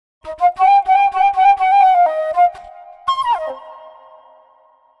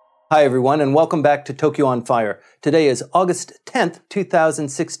Hi, everyone, and welcome back to Tokyo on Fire. Today is August 10th,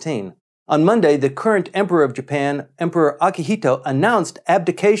 2016. On Monday, the current Emperor of Japan, Emperor Akihito, announced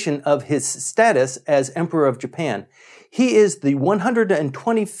abdication of his status as Emperor of Japan. He is the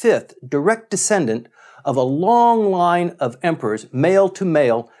 125th direct descendant of a long line of emperors, male to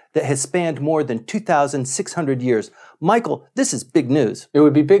male, that has spanned more than 2,600 years. Michael, this is big news. It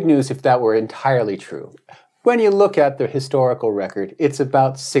would be big news if that were entirely true. When you look at the historical record, it's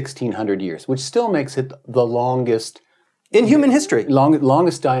about 1,600 years, which still makes it the longest in human history.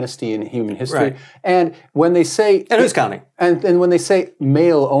 Longest dynasty in human history. Right. And when they say... And who's counting? And when they say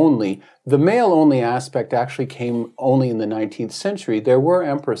male only, the male only aspect actually came only in the 19th century. There were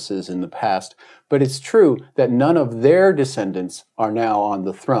empresses in the past, but it's true that none of their descendants are now on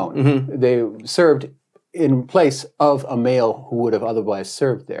the throne. Mm-hmm. They served in place of a male who would have otherwise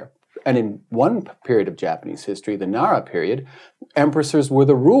served there. And in one period of Japanese history, the Nara period, empresses were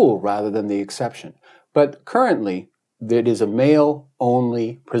the rule rather than the exception. But currently, it is a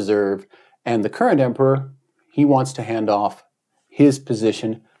male-only preserve, and the current emperor, he wants to hand off his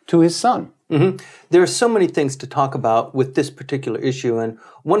position to his son. Mm-hmm. There are so many things to talk about with this particular issue, and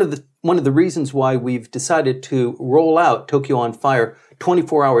one of the reasons why we've decided to roll out Tokyo on Fire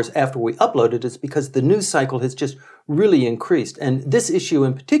 24 hours after we upload it is because the news cycle has just really increased, and this issue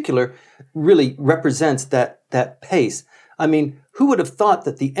in particular really represents that pace. I mean, who would have thought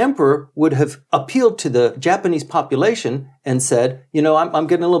that the emperor would have appealed to the Japanese population and said, you know, I'm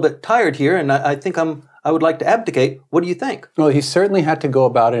getting a little bit tired here, and I think I would like to abdicate. What do you think? Well, he certainly had to go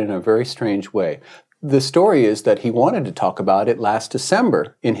about it in a very strange way. The story is that he wanted to talk about it last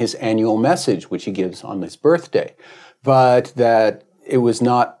December in his annual message, which he gives on his birthday, but that it was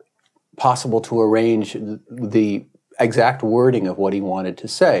not possible to arrange the exact wording of what he wanted to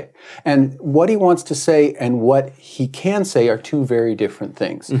say. And what he wants to say and what he can say are two very different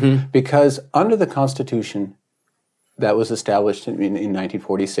things. Mm-hmm. Because under the Constitution that was established in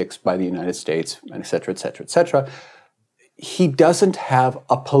 1946 by the United States, et cetera, et cetera, et cetera, he doesn't have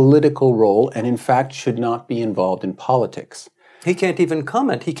a political role and, in fact, should not be involved in politics. He can't even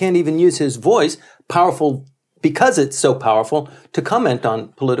comment. He can't even use his voice, powerful because it's so powerful, to comment on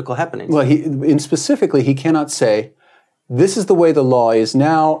political happenings. Well, specifically, he cannot say, this is the way the law is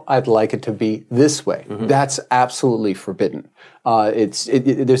now, I'd like it to be this way. Mm-hmm. That's absolutely forbidden.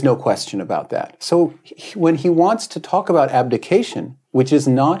 There's no question about that. So when he wants to talk about abdication, which is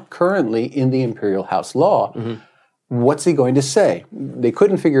not currently in the Imperial House law, mm-hmm. what's he going to say? They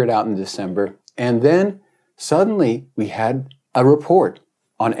couldn't figure it out in December. And then suddenly we had a report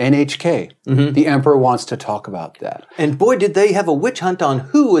on NHK. Mm-hmm. The emperor wants to talk about that. And boy, did they have a witch hunt on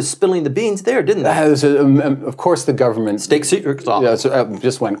who was spilling the beans there, didn't they? Of course, the government... State secrets office.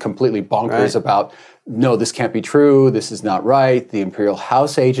 Just went completely bonkers about, no, this can't be true, this is not right. The Imperial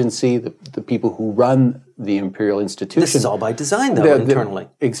House Agency, the people who run the Imperial Institution... This is all by design, though, internally.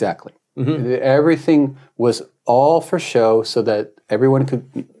 Exactly. Mm-hmm. Everything was all for show so that everyone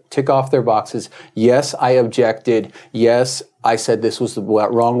could tick off their boxes. Yes, I objected. Yes, I said this was the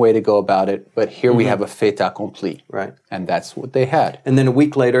wrong way to go about it, but here mm-hmm. we have a fait accompli. Right. And that's what they had. And then a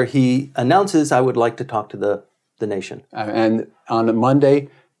week later, he announces, I would like to talk to the nation. And on Monday,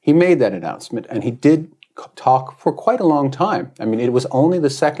 he made that announcement, and he did talk for quite a long time. I mean, it was only the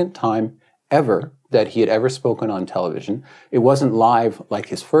second time ever that he had ever spoken on television. It wasn't live like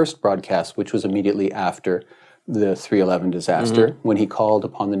his first broadcast, which was immediately after the 3/11 disaster, mm-hmm. when he called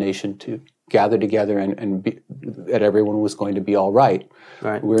upon the nation to gather together and that everyone was going to be all right.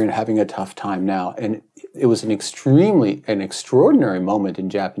 Right. We're having a tough time now. And it was an extraordinary moment in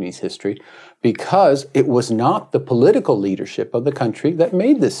Japanese history because it was not the political leadership of the country that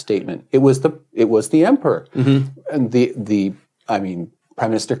made this statement. It was the emperor. Mm-hmm. And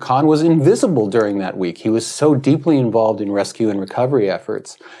Prime Minister Khan was invisible during that week. He was so deeply involved in rescue and recovery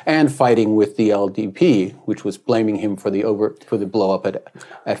efforts and fighting with the LDP, which was blaming him for the blow-up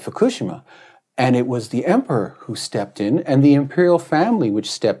at Fukushima. And it was the emperor who stepped in and the imperial family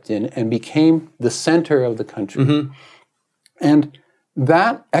which stepped in and became the center of the country. Mm-hmm. And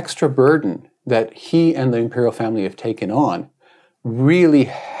that extra burden that he and the imperial family have taken on really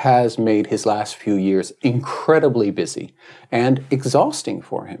has made his last few years incredibly busy and exhausting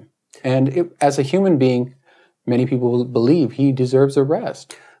for him. And as a human being, many people believe he deserves a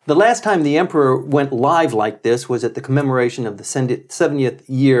rest. The last time the emperor went live like this was at the commemoration of the 70th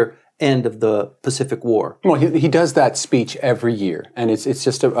year end of the Pacific War. Well, he does that speech every year, and it's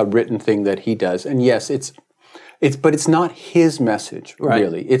just a written thing that he does. And yes, but it's not his message,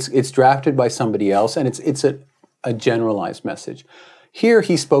 really. It's drafted by somebody else, and it's a generalized message. Here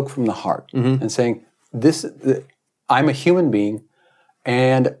he spoke from the heart and saying, I'm a human being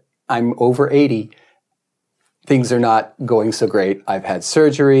and I'm over 80. Things are not going so great. I've had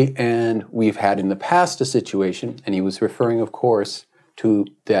surgery and we've had in the past a situation, and he was referring, of course, to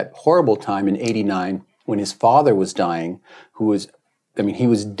that horrible time in 89 when his father was dying, he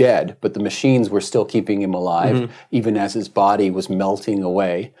was dead, but the machines were still keeping him alive, even as his body was melting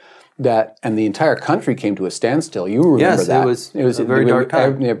away. And the entire country came to a standstill. You remember that? Yes, it was a very dark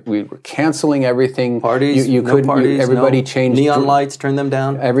time. We were canceling everything. Parties, you no couldn't. parties, Everybody no changed. Neon lights, turn them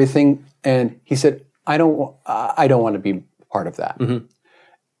down. Everything, and he said, "I don't want to be part of that."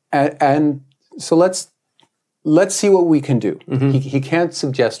 And so let's see what we can do. He can't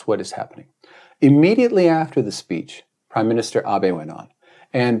suggest what is happening. Immediately after the speech, Prime Minister Abe went on,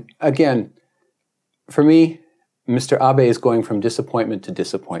 and again, for me, Mr. Abe is going from disappointment to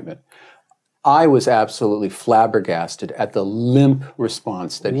disappointment. I was absolutely flabbergasted at the limp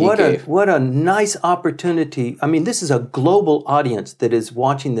response that he gave. What a nice opportunity. I mean, this is a global audience that is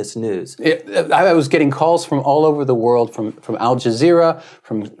watching this news. I was getting calls from all over the world, from Al Jazeera,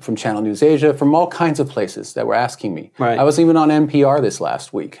 from Channel News Asia, from all kinds of places that were asking me. Right. I was even on NPR this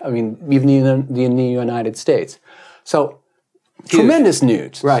last week. I mean, even in the United States. So, tremendous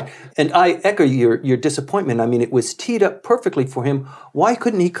news. Right. And I echo your disappointment. I mean, it was teed up perfectly for him. Why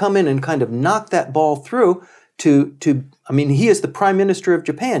couldn't he come in and kind of knock that ball through he is the Prime Minister of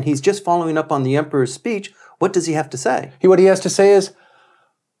Japan. He's just following up on the Emperor's speech. What does he have to say? What he has to say is,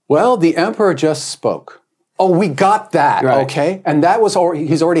 well, the Emperor just spoke. Oh, we got that, right. Okay? And that was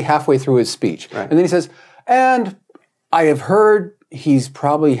he's already halfway through his speech. Right. And then he says, and I have heard he's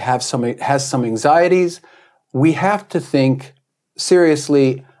probably has some anxieties. We have to think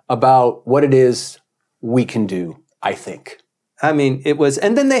seriously about what it is we can do, I think. I mean, it was,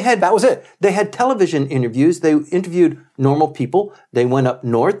 and then that was it. They had television interviews. They interviewed normal people. They went up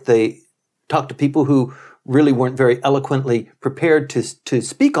north. They talked to people who really weren't very eloquently prepared to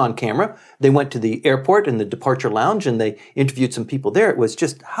speak on camera. They went to the airport and the departure lounge and they interviewed some people there. It was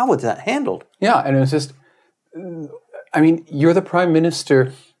just, how was that handled? Yeah, and it was just, you're the Prime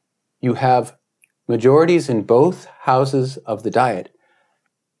Minister. You have majorities in both houses of the Diet.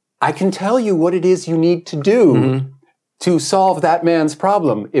 I can tell you what it is you need to do to solve that man's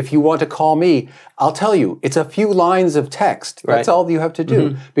problem. If you want to call me, I'll tell you. It's a few lines of text. That's all you have to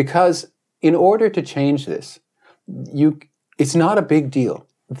do. Because in order to change this, it's not a big deal.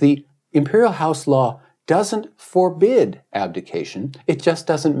 The Imperial House law doesn't forbid abdication. It just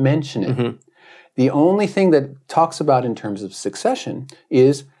doesn't mention it. The only thing that talks about in terms of succession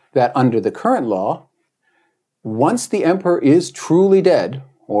is that under the current law, once the emperor is truly dead,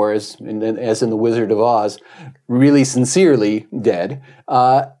 or as in The Wizard of Oz, really sincerely dead,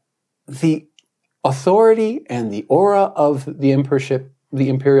 the authority and the aura of the emperorship, the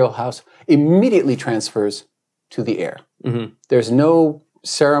imperial house, immediately transfers to the heir. There's no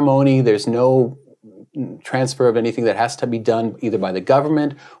ceremony, there's no transfer of anything that has to be done either by the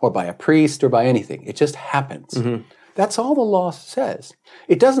government or by a priest or by anything. It just happens. That's all the law says.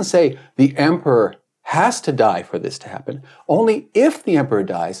 It doesn't say the emperor has to die for this to happen. Only if the emperor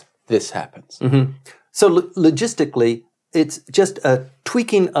dies, this happens. So logistically, it's just a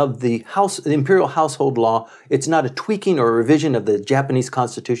tweaking of the imperial household law. It's not a tweaking or a revision of the Japanese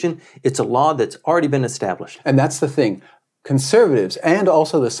constitution. It's a law that's already been established. And that's the thing. Conservatives and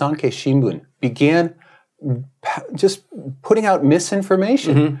also the Sankei Shimbun began just putting out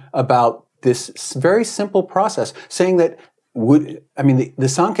misinformation about this very simple process, saying that the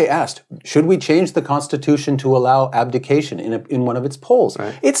Sankei asked, should we change the Constitution to allow abdication in one of its polls?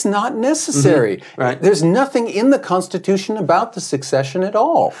 Right. It's not necessary. Right. There's nothing in the Constitution about the succession at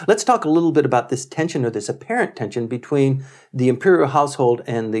all. Let's talk a little bit about this tension, or this apparent tension, between the imperial household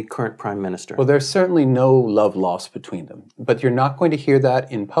and the current prime minister. Well, there's certainly no love lost between them. But you're not going to hear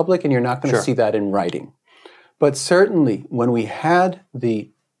that in public, and you're not going to see that in writing. But certainly, when we had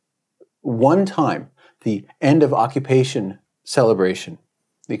the end of occupation celebration,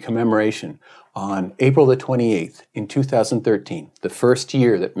 the commemoration, on April the 28th in 2013, the first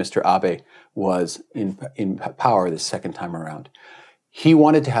year that Mr. Abe was in power the second time around, he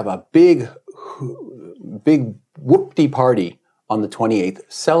wanted to have a big whoop-de party on the 28th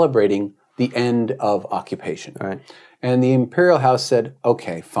celebrating the end of occupation. Right. And the Imperial House said,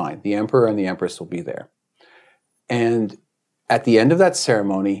 okay, fine, the Emperor and the Empress will be there. And at the end of that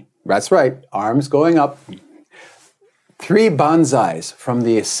ceremony, that's right, arms going up, 3 banzais from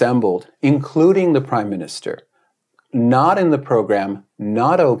the assembled, including the Prime Minister, not in the program,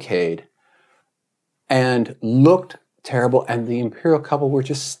 not okayed, and looked terrible. And the imperial couple were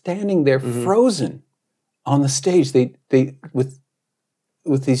just standing there frozen on the stage. They with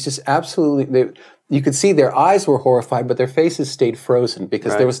just absolutely, you could see their eyes were horrified, but their faces stayed frozen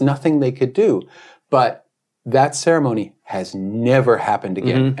because there was nothing they could do. But that ceremony has never happened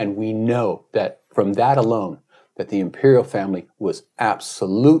again. And we know that from that alone, that the imperial family was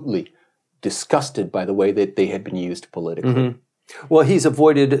absolutely disgusted by the way that they had been used politically. Well, he's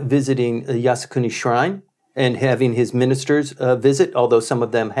avoided visiting Yasukuni Shrine and having his ministers visit, although some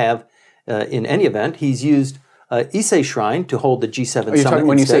of them have in any event. He's used Ise Shrine to hold the G7 summit.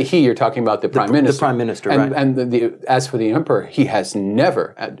 When you say he, you're talking about the Prime Minister. The Prime Minister, and, right. And as for the Emperor, he has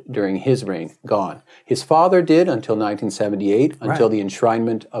never, during his reign, gone. His father did until 1978, until the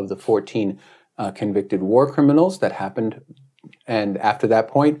enshrinement of the 14 convicted war criminals that happened. And after that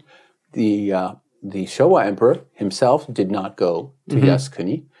point, the Showa Emperor himself did not go to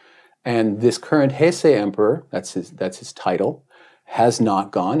Yasukuni. And this current Heisei Emperor, that's his title, has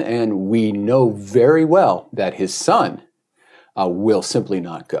not gone, and we know very well that his son will simply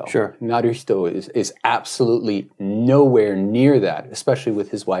not go. Sure. Naruhito is absolutely nowhere near that, especially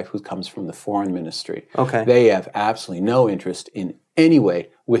with his wife who comes from the foreign ministry. Okay. They have absolutely no interest in any way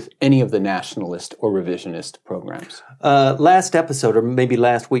with any of the nationalist or revisionist programs. Last episode, or maybe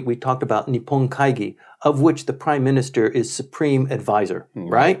last week, we talked about Nippon Kaigi, of which the Prime Minister is supreme advisor,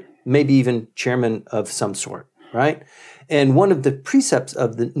 right? Maybe even chairman of some sort, right? And one of the precepts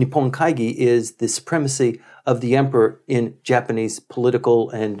of the Nippon Kaigi is the supremacy of the emperor in Japanese political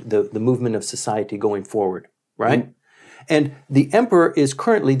and the movement of society going forward, right? And the emperor is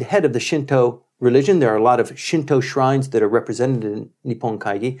currently the head of the Shinto religion. There are a lot of Shinto shrines that are represented in Nippon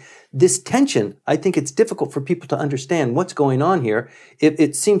Kaigi. This tension, I think it's difficult for people to understand what's going on here.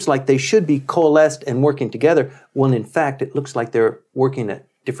 It seems like they should be coalesced and working together, when in fact it looks like they're working at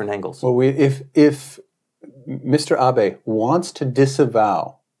different angles. Well, if Mr. Abe wants to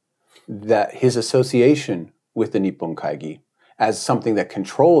disavow that his association with the Nippon Kaigi as something that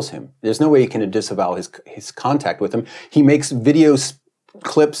controls him, there's no way he can disavow his contact with them. He makes video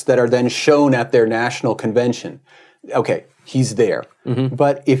clips that are then shown at their national convention. Okay, he's there.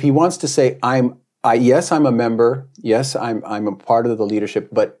 But if he wants to say, yes, I'm a member, yes, I'm a part of the leadership,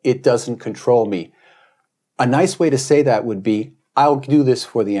 but it doesn't control me, a nice way to say that would be, I'll do this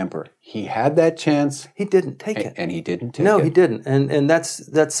for the emperor. He had that chance. He didn't take it. And he didn't take it. No, he didn't. And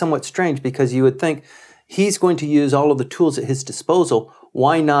that's somewhat strange, because you would think he's going to use all of the tools at his disposal.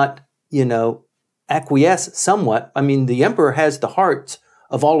 Why not, acquiesce somewhat? I mean, the emperor has the hearts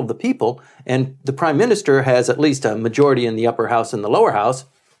of all of the people, and the prime minister has at least a majority in the upper house and the lower house.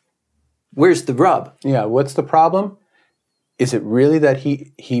 Where's the rub? Yeah, what's the problem? Is it really that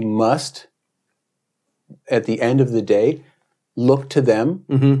he must, at the end of the day, look to them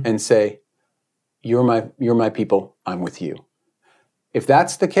and say, you're my people, I'm with you. If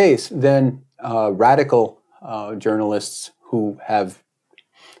that's the case, then radical journalists who have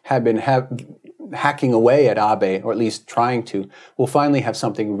been hacking away at Abe, or at least trying to, will finally have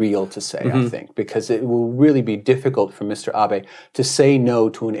something real to say, I think, because it will really be difficult for Mr. Abe to say no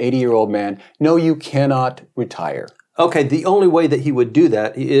to an 80-year-old man. No, you cannot retire. Okay, the only way that he would do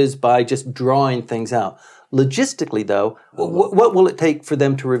that is by just drawing things out. Logistically, though, what will it take for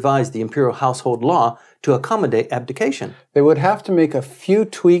them to revise the imperial household law to accommodate abdication? They would have to make a few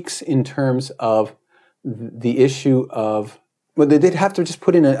tweaks in terms of the issue of, well, they'd have to just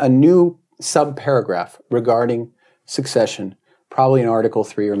put in a new sub-paragraph regarding succession, probably in Article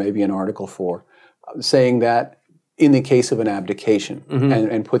 3 or maybe in Article 4, saying that in the case of an abdication,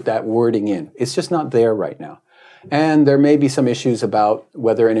 and put that wording in. It's just not there right now. And there may be some issues about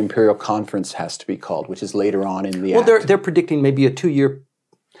whether an imperial conference has to be called, which is later on in the act. Well, they're predicting maybe a 2-year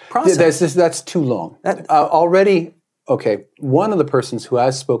process. That's too long. Already, okay, one of the persons who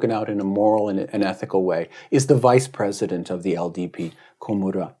has spoken out in a moral and an ethical way is the vice president of the LDP,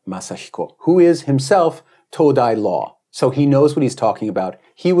 Komura Masahiko, who is himself Todai law. So he knows what he's talking about.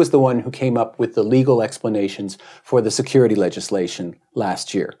 He was the one who came up with the legal explanations for the security legislation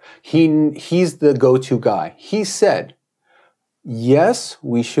last year. He's the go-to guy. He said, yes,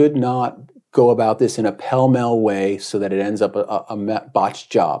 we should not go about this in a pell-mell way so that it ends up a botched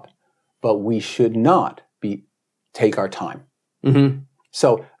job, but we should not take our time.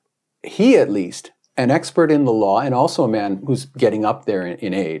 So he, at least, an expert in the law and also a man who's getting up there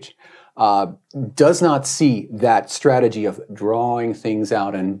in age, does not see that strategy of drawing things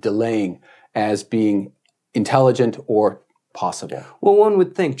out and delaying as being intelligent or possible. Well, one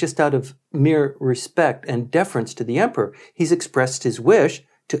would think, just out of mere respect and deference to the emperor, he's expressed his wish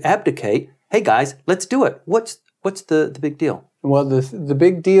to abdicate. Hey guys, let's do it. What's the big deal? Well, the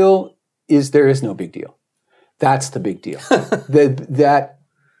big deal is there is no big deal. That's the big deal. That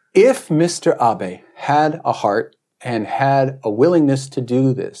if Mr. Abe had a heart and had a willingness to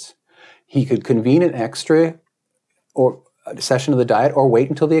do this, he could convene an extra or session of the Diet or wait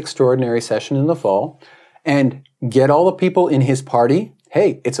until the extraordinary session in the fall and get all the people in his party.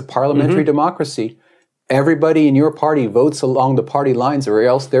 Hey, it's a parliamentary democracy. Everybody in your party votes along the party lines or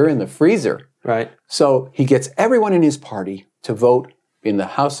else they're in the freezer. Right. So he gets everyone in his party to vote in the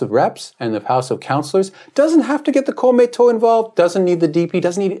House of Reps and the House of Councilors. Doesn't have to get the Komeito involved, doesn't need the DP,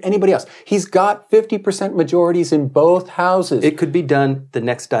 doesn't need anybody else. He's got 50% majorities in both houses. It could be done the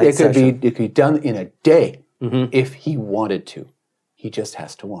next Diet session. It could be done in a day if he wanted to. He just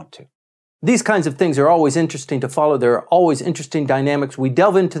has to want to. These kinds of things are always interesting to follow. There are always interesting dynamics. We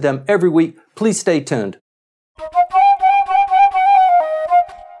delve into them every week. Please stay tuned.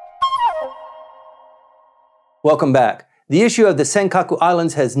 Welcome back. The issue of the Senkaku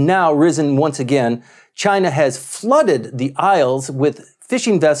Islands has now risen once again. China has flooded the Isles with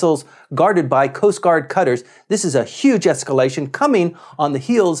fishing vessels guarded by Coast Guard cutters. This is a huge escalation coming on the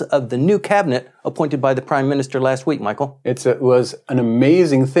heels of the new cabinet appointed by the Prime Minister last week, Michael. It was an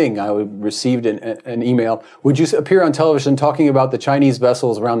amazing thing. I received an email. Would you appear on television talking about the Chinese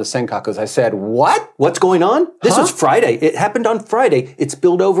vessels around the Senkakus? I said, what? What's going on? This was Friday. It happened on Friday. It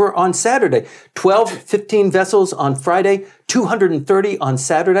spilled over on Saturday. 15 vessels on Friday, 230 on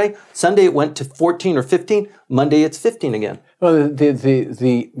Saturday. Sunday it went to 14 or 15. Monday it's 15 again. Well, but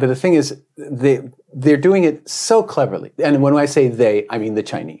the thing is, they're doing it so cleverly. And when I say they, I mean the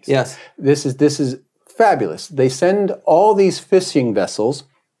Chinese. Yes. This is fabulous. They send all these fishing vessels,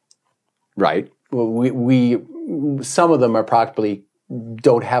 right? Well, we some of them are practically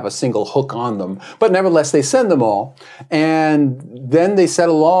don't have a single hook on them, but nevertheless they send them all, and then they set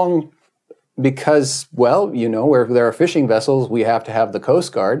along. Because, well, you know, where there are fishing vessels, we have to have the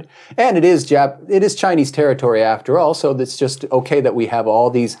Coast Guard. And it is Chinese territory after all, so it's just okay that we have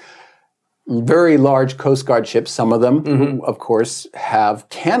all these very large Coast Guard ships, some of them, who, of course, have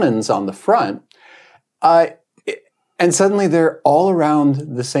cannons on the front. And suddenly they're all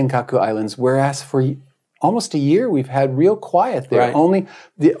around the Senkaku Islands, whereas for almost a year we've had real quiet there. Right.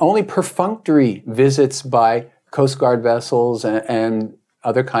 Only perfunctory visits by Coast Guard vessels and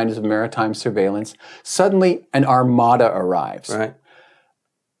other kinds of maritime surveillance. Suddenly, an armada arrives. Right.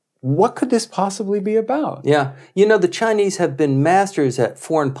 What could this possibly be about? Yeah. You know, the Chinese have been masters at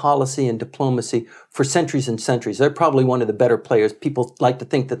foreign policy and diplomacy for centuries and centuries. They're probably one of the better players. People like to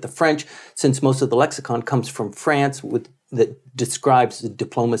think that the French, since most of the lexicon comes from France, that describes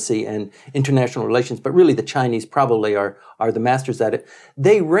diplomacy and international relations, but really the Chinese probably are the masters at it.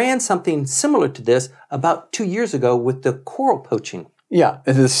 They ran something similar to this about 2 years ago with the coral poaching. Yeah,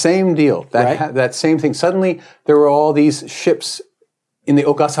 it's the same deal. That same thing. Suddenly, there were all these ships in the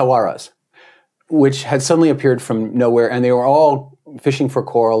Ogasawaras, which had suddenly appeared from nowhere, and they were all fishing for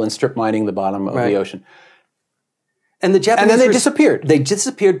coral and strip mining the bottom of the ocean. And the Japanese then they disappeared. They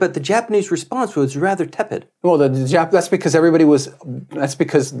disappeared, but the Japanese response was rather tepid. Well, that's because that's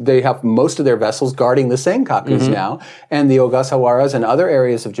because they have most of their vessels guarding the Senkakus now, and the Ogasawaras and other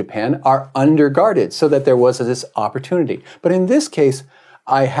areas of Japan are underguarded, so that there was this opportunity. But in this case,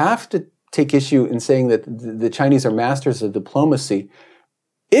 I have to take issue in saying that the Chinese are masters of diplomacy.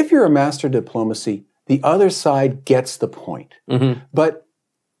 If you're a master of diplomacy, the other side gets the point. But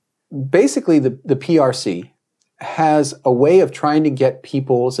basically, the PRC has a way of trying to get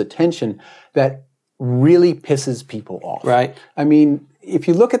people's attention that really pisses people off. Right. I mean, if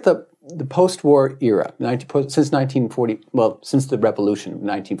you look at the post-war era, since 1940, well, since the revolution of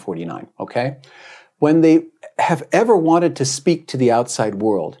 1949, okay? When they have ever wanted to speak to the outside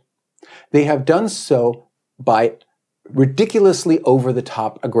world, they have done so by ridiculously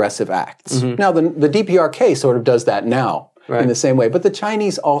over-the-top aggressive acts. Now, the DPRK sort of does that now in the same way, but the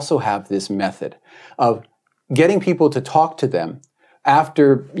Chinese also have this method of getting people to talk to them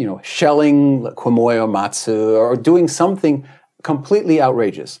after, shelling Quemoy or Matsu or doing something completely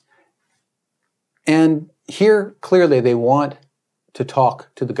outrageous. And here, clearly, they want to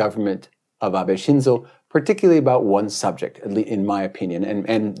talk to the government of Abe Shinzo, particularly about one subject, at least in my opinion,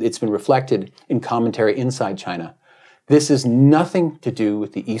 and it's been reflected in commentary inside China. This is nothing to do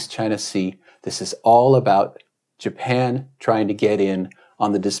with the East China Sea. This is all about Japan trying to get in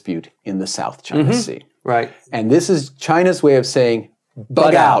on the dispute in the South China Sea. Right. And this is China's way of saying,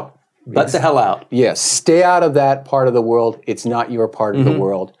 bug out. Butt the hell out. Yes, stay out of that part of the world. It's not your part of the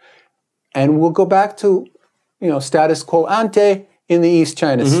world. And we'll go back to, status quo ante in the East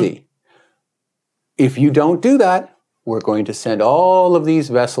China Sea. If you don't do that, we're going to send all of these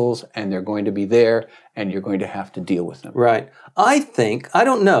vessels, and they're going to be there, and you're going to have to deal with them. Right. I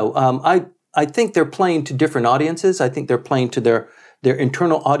don't know. I think they're playing to different audiences. I think they're playing to their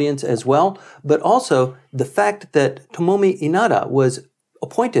internal audience as well, but also the fact that Tomomi Inada was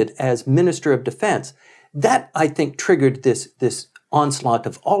appointed as Minister of Defense. That, I think, triggered this onslaught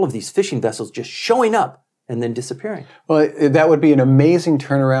of all of these fishing vessels just showing up and then disappearing. Well, that would be an amazing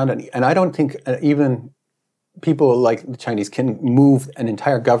turnaround, and I don't think even people like the Chinese can move an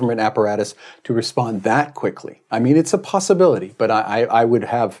entire government apparatus to respond that quickly. I mean, it's a possibility, but I would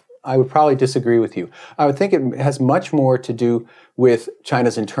probably disagree with you. I would think it has much more to do with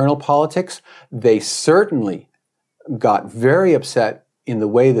China's internal politics. They certainly got very upset in the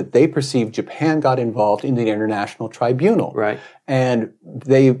way that they perceived Japan got involved in the International Tribunal. Right. And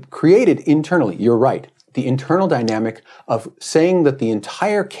they created internally, you're right, the internal dynamic of saying that the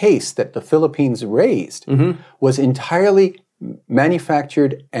entire case that the Philippines raised was entirely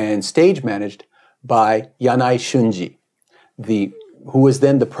manufactured and stage managed by Yanai Shunji, who was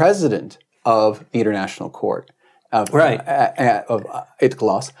then the president of the International Court of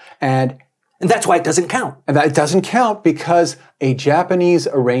ITCLOS. And that's why it doesn't count. And that it doesn't count because a Japanese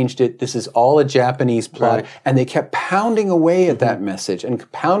arranged it. This is all a Japanese plot. Right. And they kept pounding away at that message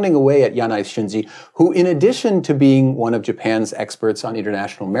and pounding away at Yanai Shunji, who, in addition to being one of Japan's experts on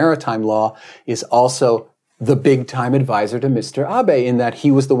international maritime law, is also the big-time advisor to Mr. Abe, in that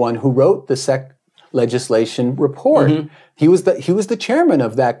he was the one who wrote the SEC legislation report. He was the chairman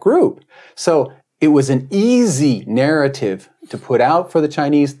of that group. So it was an easy narrative to put out for the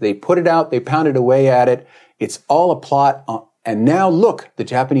Chinese. They put it out, they pounded away at it. It's all a plot. And now look, the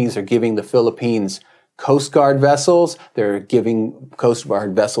Japanese are giving the Philippines Coast Guard vessels. They're giving Coast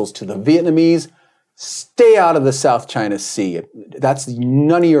Guard vessels to the Vietnamese. Stay out of the South China Sea. That's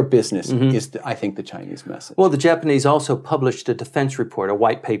none of your business, is, I think, the Chinese message. Well, the Japanese also published a defense report, a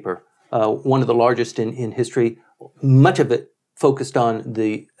white paper, one of the largest in history, much of it focused on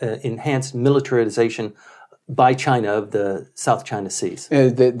the enhanced militarization by China of the South China Seas.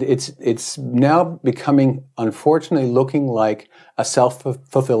 It's now becoming, unfortunately, looking like a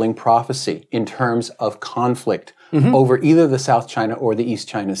self-fulfilling prophecy in terms of conflict over either the South China or the East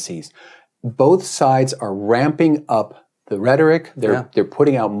China Seas. Both sides are ramping up the rhetoric. They're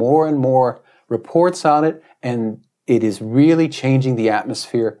putting out more and more reports on it, and it is really changing the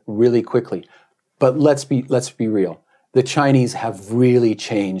atmosphere really quickly. But let's be real. The Chinese have really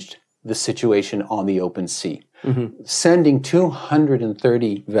changed the situation on the open sea. Sending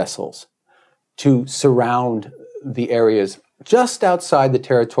 230 vessels to surround the areas just outside the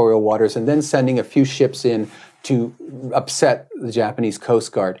territorial waters and then sending a few ships in to upset the Japanese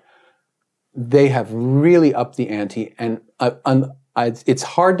Coast Guard. They have really upped the ante, and it's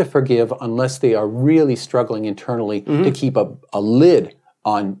hard to forgive unless they are really struggling internally to keep a lid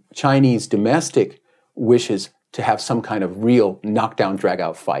on Chinese domestic wishes to have some kind of real knockdown,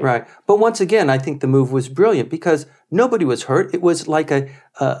 drag-out fight. Right. But once again, I think the move was brilliant because nobody was hurt. It was like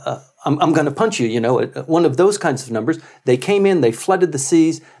I'm going to punch you, one of those kinds of numbers. They came in, they flooded the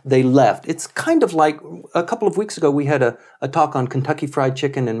seas, they left. It's kind of like a couple of weeks ago we had a talk on Kentucky Fried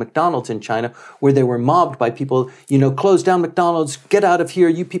Chicken and McDonald's in China where they were mobbed by people, close down McDonald's, get out of here,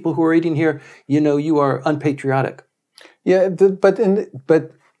 you people who are eating here, you are unpatriotic. Yeah, but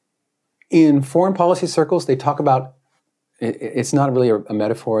in foreign policy circles, they talk about, it's not really a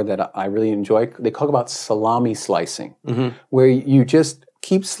metaphor that I really enjoy, they talk about salami slicing, where you just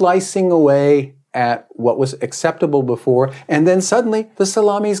keep slicing away at what was acceptable before, and then suddenly the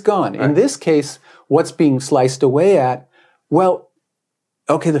salami's gone. Right. In this case, what's being sliced away at, well,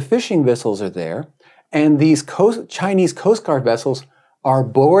 okay, the fishing vessels are there, and these Chinese Coast Guard vessels are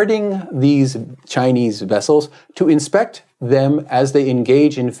boarding these Chinese vessels to inspect them as they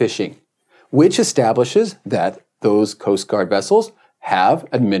engage in fishing, which establishes that those Coast Guard vessels have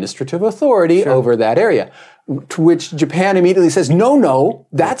administrative authority over that area. To which Japan immediately says, no,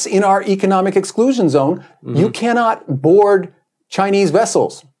 that's in our economic exclusion zone. You cannot board Chinese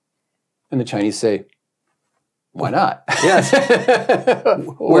vessels. And the Chinese say, why not? Yes.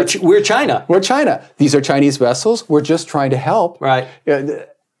 We're China. We're China. These are Chinese vessels. We're just trying to help. Right.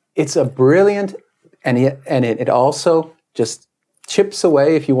 It's a brilliant, and it also just chips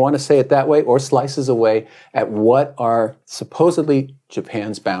away, if you want to say it that way, or slices away at what are supposedly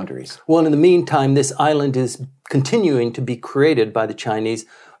Japan's boundaries. Well, in the meantime, this island is continuing to be created by the Chinese.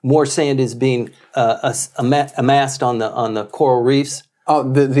 More sand is being amassed on the coral reefs.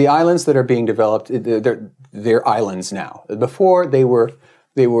 The islands that are being developed, they're islands now. Before they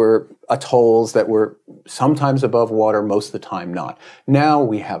were atolls that were sometimes above water, most of the time not. Now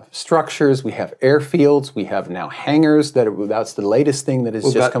we have structures, we have airfields, we have now hangars. That's the latest thing that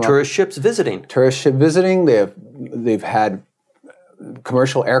has just come up. Tourist ships visiting. Tourist ship visiting. They've had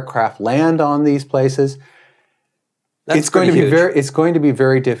commercial aircraft land on these places. That's pretty huge. It's going to be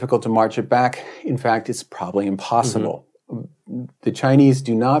very difficult to march it back. In fact, it's probably impossible. The Chinese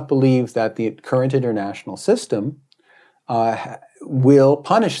do not believe that the current international system will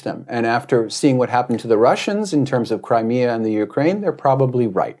punish them. And after seeing what happened to the Russians in terms of Crimea and the Ukraine, they're probably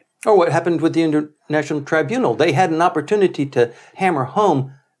right. Or what happened with the International Tribunal. They had an opportunity to hammer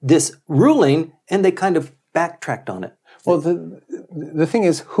home this ruling, and they kind of backtracked on it. Well, the thing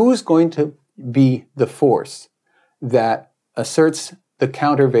is, who's going to be the force that asserts the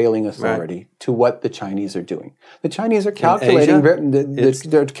countervailing authority to what the Chinese are doing? The Chinese are calculating.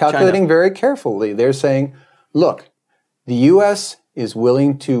 They're calculating very carefully. They're saying, look, the U.S. is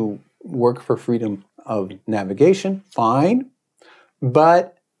willing to work for freedom of navigation, fine,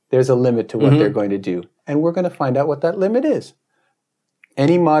 but there's a limit to what they're going to do, and we're going to find out what that limit is.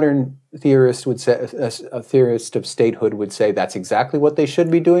 Any modern theorist would say, a theorist of statehood would say that's exactly what they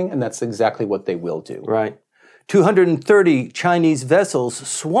should be doing, and that's exactly what they will do. Right. 230 Chinese vessels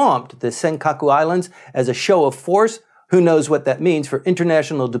swamped the Senkaku Islands as a show of force. Who knows what that means for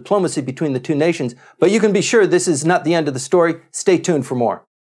international diplomacy between the two nations? But you can be sure this is not the end of the story. Stay tuned for more.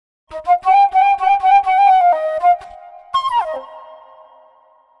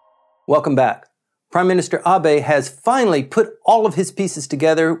 Welcome back. Prime Minister Abe has finally put all of his pieces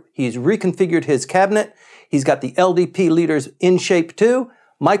together. He's reconfigured his cabinet. He's got the LDP leaders in shape too.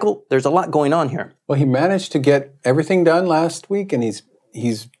 Michael, there's a lot going on here. Well, he managed to get everything done last week, and he's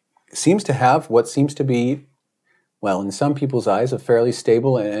seems to have what seems to be, well, in some people's eyes, a fairly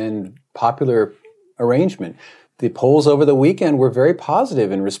stable and popular arrangement. The polls over the weekend were very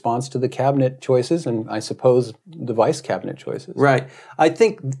positive in response to the cabinet choices and, I suppose, the vice cabinet choices. Right. I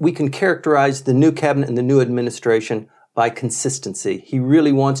think we can characterize the new cabinet and the new administration by consistency. He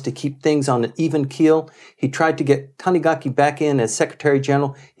really wants to keep things on an even keel. He tried to get Tanigaki back in as Secretary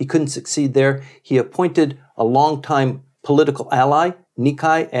General. He couldn't succeed there. He appointed a longtime political ally,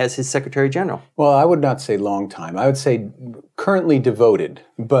 Nikai, as his Secretary General. Well, I would not say long time. I would say currently devoted.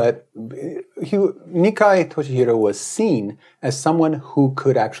 But Nikai Toshihiro was seen as someone who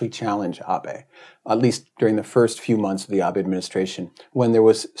could actually challenge Abe, at least during the first few months of the Abe administration, when there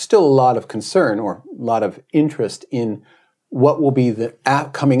was still a lot of concern or a lot of interest in what will be the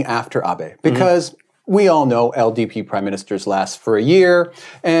coming after Abe. Because we all know LDP prime ministers last for a year,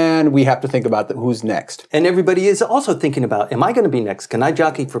 and we have to think about who's next. And everybody is also thinking about, am I going to be next? Can I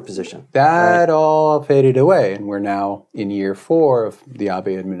jockey for position? That all faded away, and we're now in year 4 of the Abe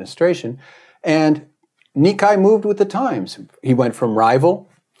administration. And Nikai moved with the times. He went from rival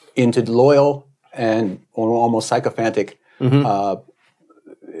into loyal and almost sycophantic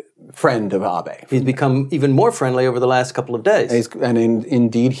friend of Abe. He's become even more friendly over the last couple of days.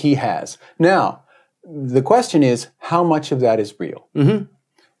 Indeed he has. Now, the question is, how much of that is real?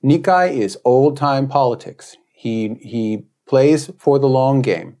 Nikai is old-time politics. He plays for the long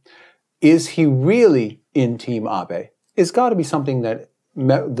game. Is he really in Team Abe? It's got to be something that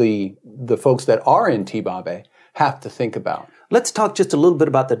the folks that are in Team Abe have to think about. Let's talk just a little bit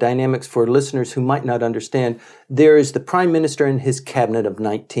about the dynamics for listeners who might not understand. There is the Prime Minister and his cabinet of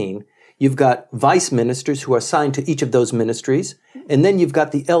 19. You've got vice ministers who are assigned to each of those ministries. And then you've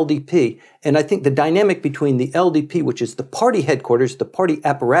got the LDP. And I think the dynamic between the LDP, which is the party headquarters, the party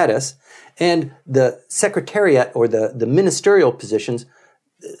apparatus, and the secretariat or the ministerial positions,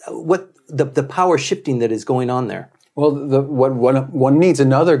 what the power shifting that is going on there. Well, one needs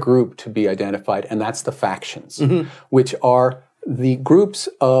another group to be identified, and that's the factions, which are the groups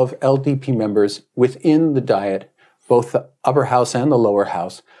of LDP members within the Diet, both the upper house and the lower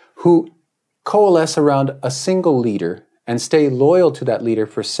house, who coalesce around a single leader and stay loyal to that leader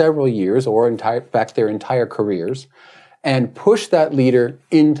for several years or their entire careers, and push that leader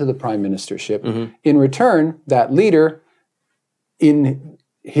into the prime ministership. In return, that leader,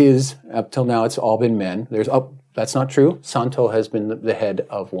 up till now it's all been men. That's not true. Santo has been the head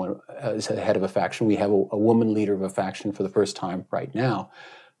of a faction. We have a woman leader of a faction for the first time right now,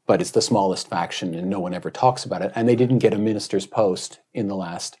 but it's the smallest faction and no one ever talks about it. And they didn't get a minister's post in the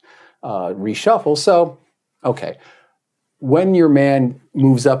last reshuffle. So, okay. When your man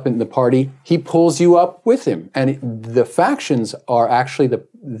moves up in the party, he pulls you up with him. And the factions are actually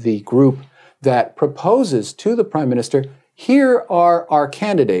the group that proposes to the prime minister, here are our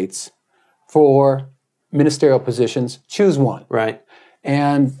candidates for ministerial positions, choose one. Right.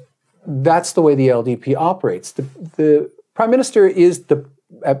 And that's the way the LDP operates. The prime minister is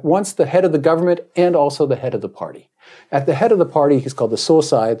at once the head of the government and also the head of the party. At the head of the party, he's called the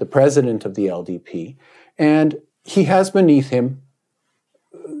Sosai, the president of the LDP, and he has beneath him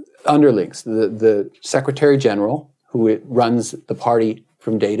underlings, the Secretary General, who runs the party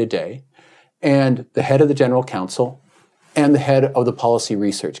from day to day, and the head of the General Council, and the head of the Policy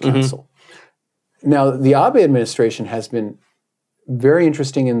Research Council. Now, the Abe administration has been very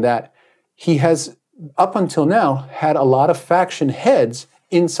interesting in that he has, up until now, had a lot of faction heads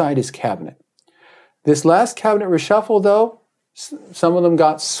inside his cabinet. This last cabinet reshuffle, though, some of them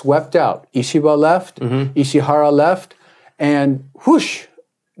got swept out. Ishiba left, Ishihara left, and whoosh,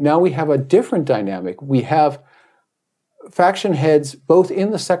 now we have a different dynamic. We have faction heads both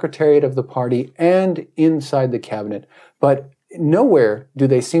in the secretariat of the party and inside the cabinet, but nowhere do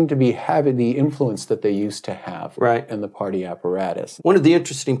they seem to be having the influence that they used to have in the party apparatus. One of the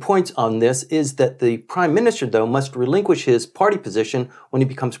interesting points on this is that the prime minister, though, must relinquish his party position when he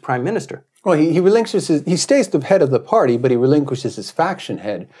becomes prime minister. Well, he stays the head of the party, but he relinquishes his faction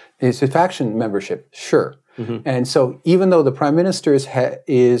membership, sure. And so even though the prime minister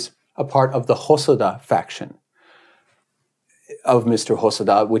is a part of the Hosoda faction of Mr.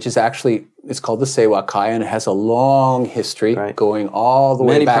 Hosoda, which is actually, it's called the Seiwa Kai, and it has a long history going all the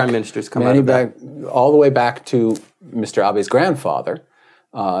way back. Many prime ministers come out of that. All the way back to Mr. Abe's grandfather.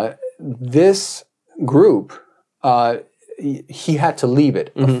 This group, he had to leave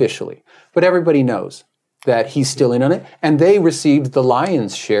it officially. But everybody knows that he's still in on it, and they received the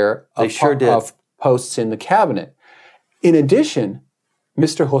lion's share of posts in the cabinet. In addition,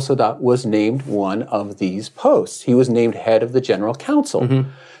 Mr. Hosoda was named one of these posts. He was named head of the General Council.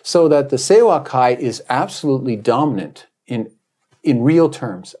 So that the Seiwa Kai is absolutely dominant in real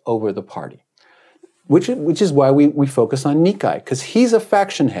terms over the party. Which is why we focus on Nikai, because he's a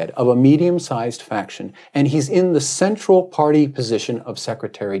faction head of a medium-sized faction, and he's in the central party position of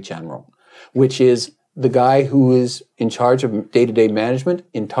Secretary General, which is the guy who is in charge of day-to-day management,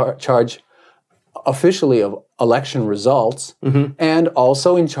 in charge officially of election results, and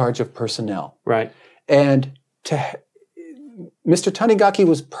also in charge of personnel. And Mr. Tanigaki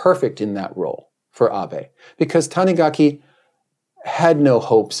was perfect in that role for Abe, because Tanigaki had no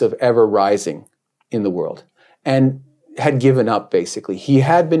hopes of ever rising in the world and had given up, basically. He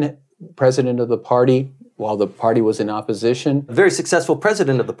had been president of the party while the party was in opposition. A very successful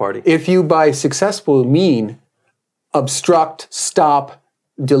president of the party. If you by successful mean obstruct, stop,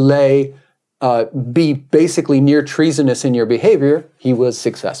 delay, be basically near treasonous in your behavior, he was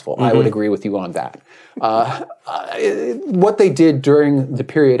successful. I would agree with you on that. What they did during the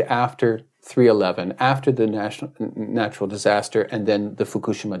period after 3/11, after the natural disaster and then the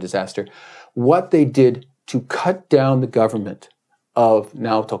Fukushima disaster, what they did to cut down the government of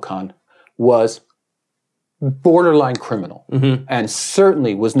Naoto Kan was borderline criminal and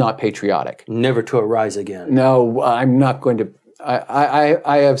certainly was not patriotic. Never to arise again. No, I'm not going to.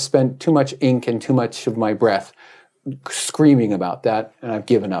 I have spent too much ink and too much of my breath screaming about that, and I've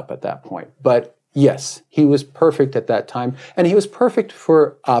given up at that point. But yes, he was perfect at that time, and he was perfect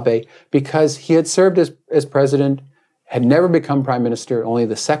for Abe because he had served as president, had never become prime minister, only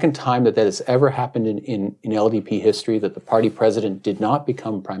the second time that has ever happened in LDP history that the party president did not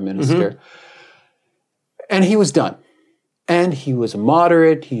become prime minister. And he was done. And he was a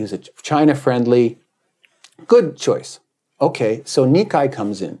moderate, he was a China-friendly, good choice. Okay, so Nikai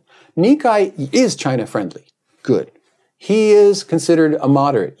comes in. Nikai is China-friendly. Good. He is considered a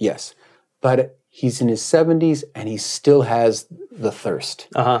moderate, yes. But he's in his 70s and he still has the thirst.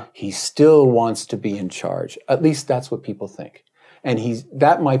 He still wants to be in charge. At least that's what people think. And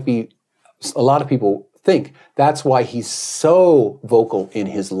that might be, a lot of people think, that's why he's so vocal in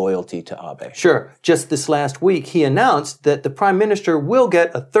his loyalty to Abe. Sure. Just this last week, he announced that the prime minister will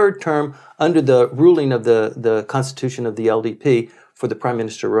get a third term under the ruling of the constitution of the LDP for the prime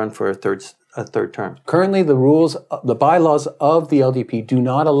minister to run for a third term. Currently, the bylaws of the LDP do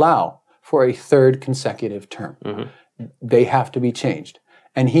not allow for a third consecutive term. They have to be changed.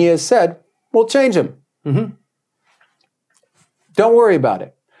 And he has said, we'll change them. Don't worry about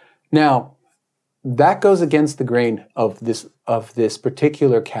it. Now, that goes against the grain of this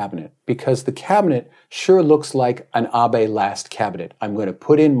particular cabinet, because the cabinet sure looks like an Abe last cabinet. I'm going to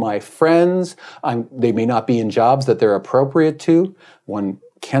put in my friends. They may not be in jobs that they're appropriate to. One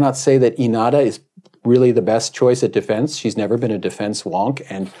cannot say that Inada is really the best choice at defense. She's never been a defense wonk,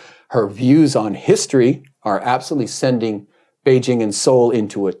 and her views on history are absolutely sending Beijing and Seoul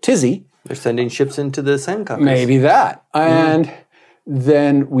into a tizzy. They're sending ships into the Senkakus. Maybe that. And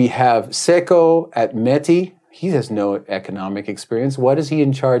then we have Seko at METI. He has no economic experience. What is he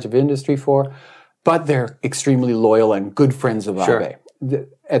in charge of industry for? But they're extremely loyal and good friends of Abe.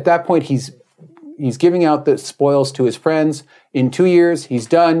 At that point, he's giving out the spoils to his friends. In 2 years, he's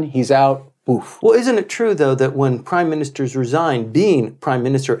done. He's out. Oof. Well, isn't it true, though, that when prime ministers resign, being prime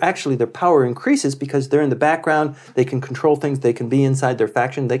minister, actually their power increases because they're in the background, they can control things, they can be inside their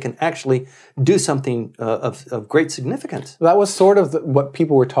faction, they can actually do something of great significance? That was sort of what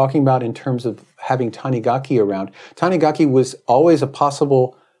people were talking about in terms of having Tanigaki around. Tanigaki was always a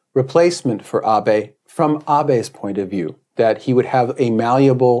possible replacement for Abe from Abe's point of view, that he would have a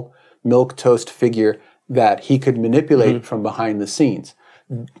malleable milquetoast figure that he could manipulate from behind the scenes.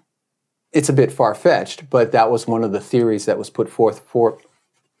 It's a bit far-fetched, but that was one of the theories that was put forth for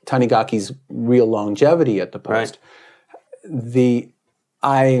Tanigaki's real longevity at the post. Right.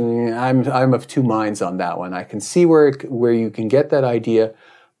 I'm of two minds on that one. I can see where you can get that idea,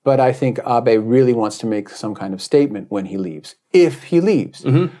 but I think Abe really wants to make some kind of statement when he leaves, if he leaves.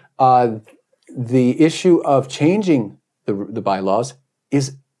 The issue of changing the bylaws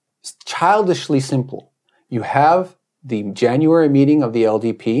is childishly simple. You have the January meeting of the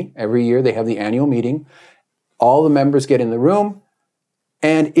LDP. Every year they have the annual meeting. All the members get in the room.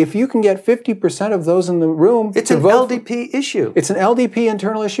 And if you can get 50% of those in the room, it's an LDP issue. It's an LDP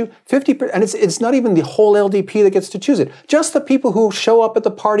internal issue. 50%, and it's not even the whole LDP that gets to choose it. Just the people who show up at the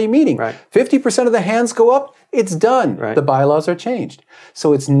party meeting. Right. 50% of the hands go up. It's done. Right. The bylaws are changed.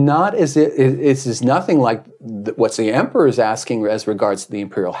 So it's not as it's nothing like what the emperor is asking as regards to the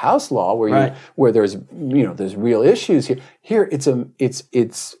imperial house law, where there's real issues here. Here it's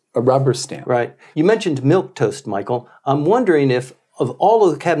a rubber stamp. Right. You mentioned milquetoast, Michael. I'm wondering if, of all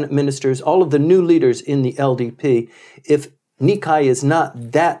of the cabinet ministers, all of the new leaders in the LDP, if Nikai is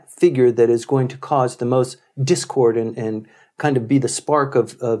not that figure that is going to cause the most discord and kind of be the spark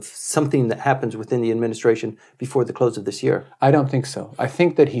of something that happens within the administration before the close of this year. I don't think so. I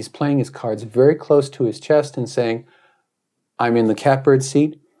think that he's playing his cards very close to his chest and saying, I'm in the catbird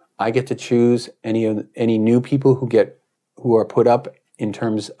seat. I get to choose any new people who are put up in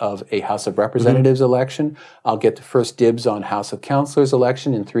terms of a House of Representatives election. I'll get the first dibs on House of Councilors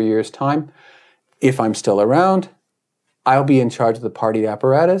election in 3 years' time. If I'm still around, I'll be in charge of the party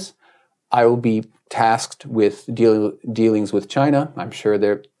apparatus. I will be tasked with dealings with China. I'm sure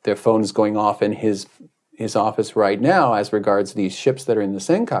their phone is going off in his office right now as regards these ships that are in the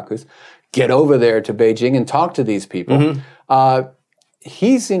Senkakus. Get over there to Beijing and talk to these people.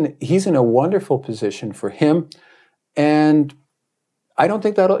 He's in a wonderful position for him, and I don't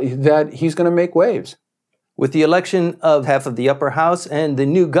think that he's going to make waves. With the election of half of the upper house and the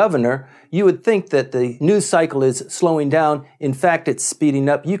new governor, you would think that the news cycle is slowing down. In fact, it's speeding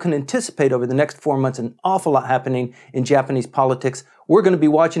up. You can anticipate over the next 4 months an awful lot happening in Japanese politics. We're going to be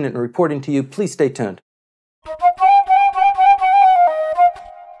watching it and reporting to you. Please stay tuned.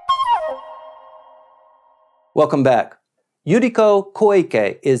 Welcome back. Yuriko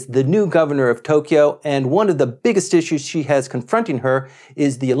Koike is the new governor of Tokyo, and one of the biggest issues she has confronting her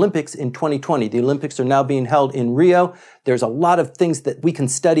is the Olympics in 2020. The Olympics are now being held in Rio. There's a lot of things that we can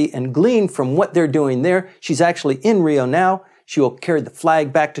study and glean from what they're doing there. She's actually in Rio now. She will carry the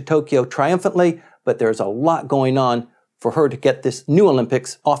flag back to Tokyo triumphantly, but there's a lot going on for her to get this new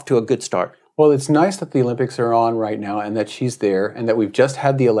Olympics off to a good start. Well, it's nice that the Olympics are on right now and that she's there and that we've just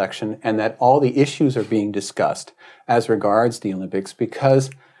had the election and that all the issues are being discussed as regards the Olympics, because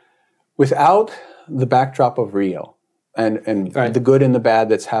without the backdrop of Rio and right. the good and the bad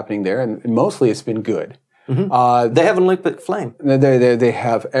that's happening there, and mostly it's been good. They have an Olympic flame. They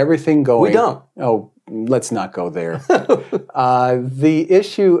have everything going. We don't. Oh, let's not go there. The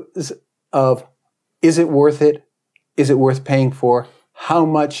issue of, is it worth it? Is it worth paying for? How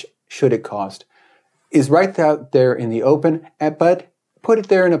much should it cost? Is right out there in the open, but put it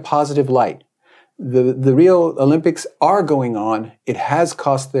there in a positive light. The Rio Olympics are going on. It has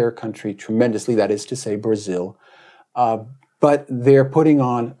cost their country tremendously, that is to say Brazil, but they're putting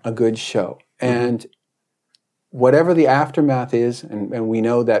on a good show. And whatever the aftermath is, and we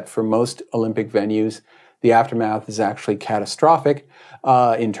know that for most Olympic venues, the aftermath is actually catastrophic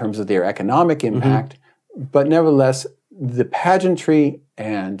in terms of their economic impact, but nevertheless, the pageantry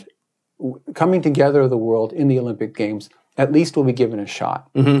and coming together of the world in the Olympic Games at least will be given a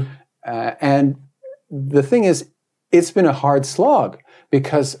shot. And the thing is, it's been a hard slog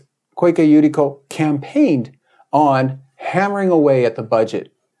because Koike Yuriko campaigned on hammering away at the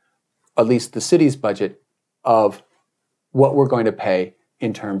budget, at least the city's budget, of what we're going to pay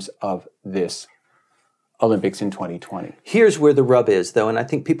in terms of this Olympics in 2020. Here's where the rub is, though, and I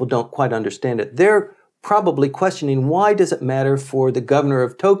think people don't quite understand it. They're probably questioning, why does it matter for the governor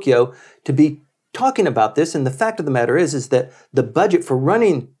of Tokyo to be talking about this? And the fact of the matter is that the budget for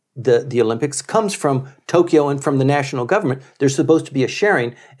running the Olympics comes from Tokyo and from the national government. There's supposed to be a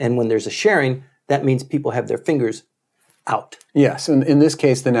sharing, and when there's a sharing, that means people have their fingers out. Yes, in this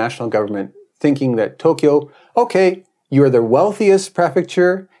case, the national government thinking that Tokyo, okay, you're the wealthiest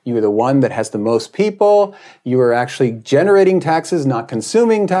prefecture, you're the one that has the most people, you are actually generating taxes, not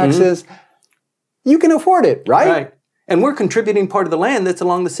consuming taxes. You can afford it, right? Right. And we're contributing part of the land that's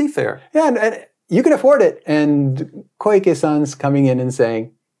along the seafare. Yeah, and you can afford it. And Koike-san's coming in and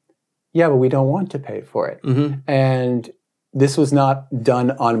saying, yeah, but we don't want to pay for it. And this was not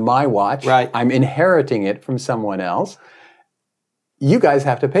done on my watch. Right. I'm inheriting it from someone else. You guys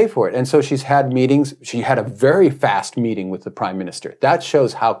have to pay for it. And so she's had meetings. She had a very fast meeting with the prime minister. That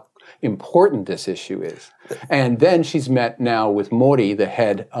shows how important this issue is. And then she's met now with Mori, the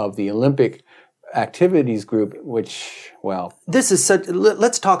head of the Olympic activities group, which, well... This is such...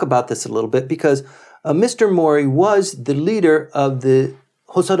 Let's talk about this a little bit, because Mr. Mori was the leader of the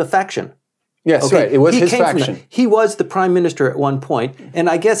Hosoda faction. Yes, right. It was his faction. He was the prime minister at one point, and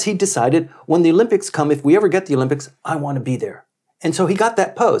I guess he decided, when the Olympics come, if we ever get the Olympics, I want to be there. And so he got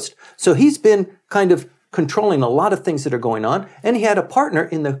that post. So he's been kind of controlling a lot of things that are going on, and he had a partner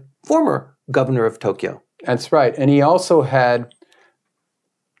in the former governor of Tokyo. That's right. And he also had...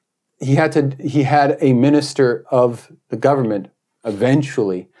 He had a minister of the government,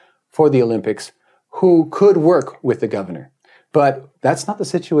 eventually, for the Olympics, who could work with the governor. But that's not the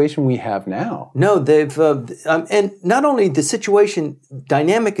situation we have now. No, they've, and not only the situation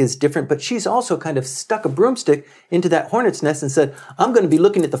dynamic is different, but she's also kind of stuck a broomstick into that hornet's nest and said, I'm going to be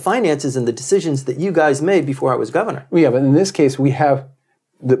looking at the finances and the decisions that you guys made before I was governor. Yeah, but in this case, we have,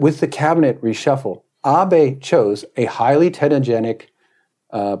 with the cabinet reshuffle, Abe chose a highly tenogenic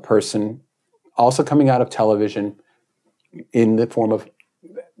person, also coming out of television, in the form of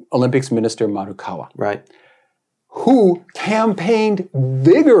Olympics minister Marukawa. Right. Who campaigned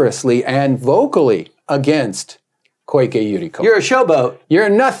vigorously and vocally against Koike Yuriko. You're a showboat. You're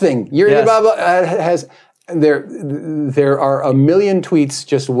nothing. You're Yes. blah, blah, there are a million tweets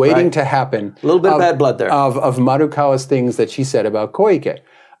just waiting to happen. A little bit of bad blood there. Of Marukawa's things that she said about Koike.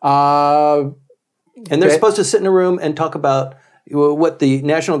 And they're supposed to sit in a room and talk about what the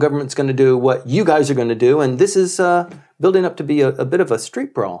national government's going to do, what you guys are going to do, and this is building up to be a bit of a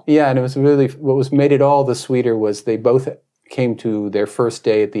street brawl. Yeah, and it was really, what was made it all the sweeter was they both came to their first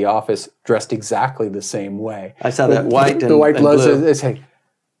day at the office dressed exactly the same way. I saw that white the and white and blouse. blue. It's like,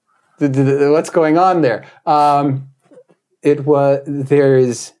 what's going on there? There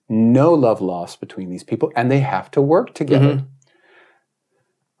is no love lost between these people, and they have to work together.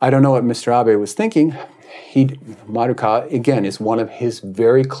 I don't know what Mr. Abe was thinking. Marukawa, again, is one of his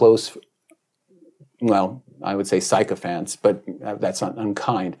very close, well, I would say sycophants, but that's not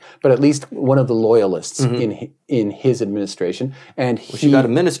unkind, but at least one of the loyalists in his administration. And she got a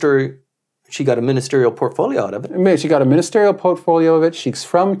ministerial portfolio out of it. She got a ministerial portfolio of it. She's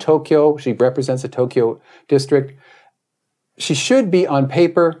from Tokyo. She represents a Tokyo district. She should be, on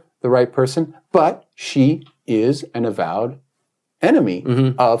paper, the right person, but she is an avowed enemy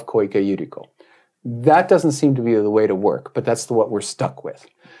of Koike Yuriko. That doesn't seem to be the way to work, but that's what we're stuck with.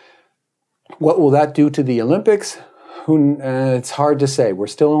 What will that do to the Olympics? It's hard to say. We're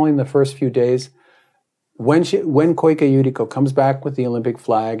still only in the first few days. When Koike Yuriko comes back with the Olympic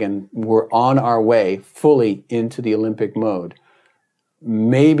flag and we're on our way fully into the Olympic mode,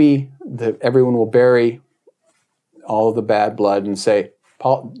 maybe everyone will bury all of the bad blood and say,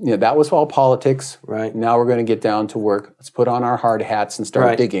 that was all politics. Right. Now we're going to get down to work. Let's put on our hard hats and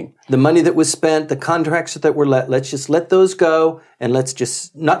start digging. The money that was spent, the contracts that were let's just let those go, and let's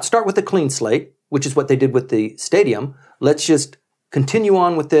just not start with a clean slate, which is what they did with the stadium. Let's just continue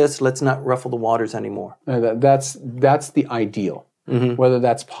on with this. Let's not ruffle the waters anymore. That's the ideal. Whether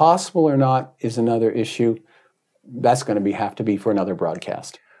that's possible or not is another issue. That's going to have to be for another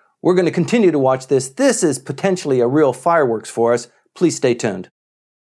broadcast. We're going to continue to watch this. This is potentially a real fireworks for us. Please stay tuned.